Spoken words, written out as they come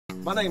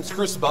My name's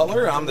Chris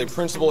Butler. I'm the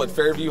principal at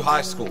Fairview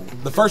High School.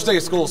 The first day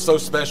of school is so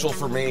special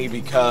for me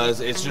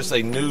because it's just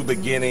a new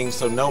beginning.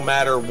 So no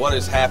matter what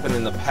has happened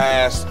in the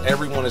past,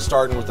 everyone is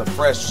starting with a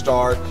fresh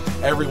start.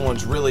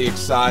 Everyone's really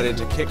excited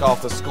to kick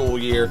off the school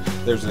year.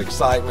 There's an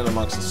excitement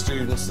amongst the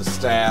students, the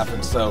staff,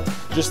 and so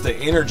just the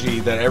energy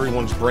that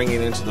everyone's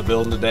bringing into the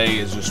building today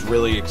is just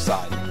really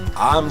exciting.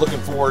 I'm looking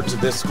forward to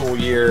this school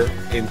year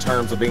in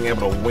terms of being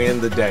able to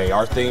win the day.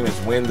 Our theme is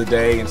win the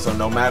day, and so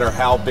no matter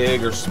how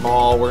big or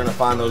small, we're going to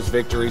find those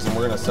victories and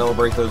we're going to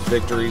celebrate those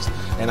victories.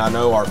 And I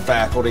know our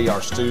faculty,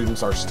 our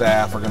students, our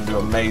staff are going to do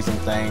amazing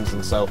things,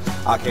 and so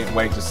I can't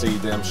wait to see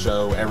them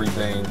show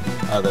everything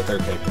that they're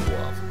capable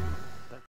of.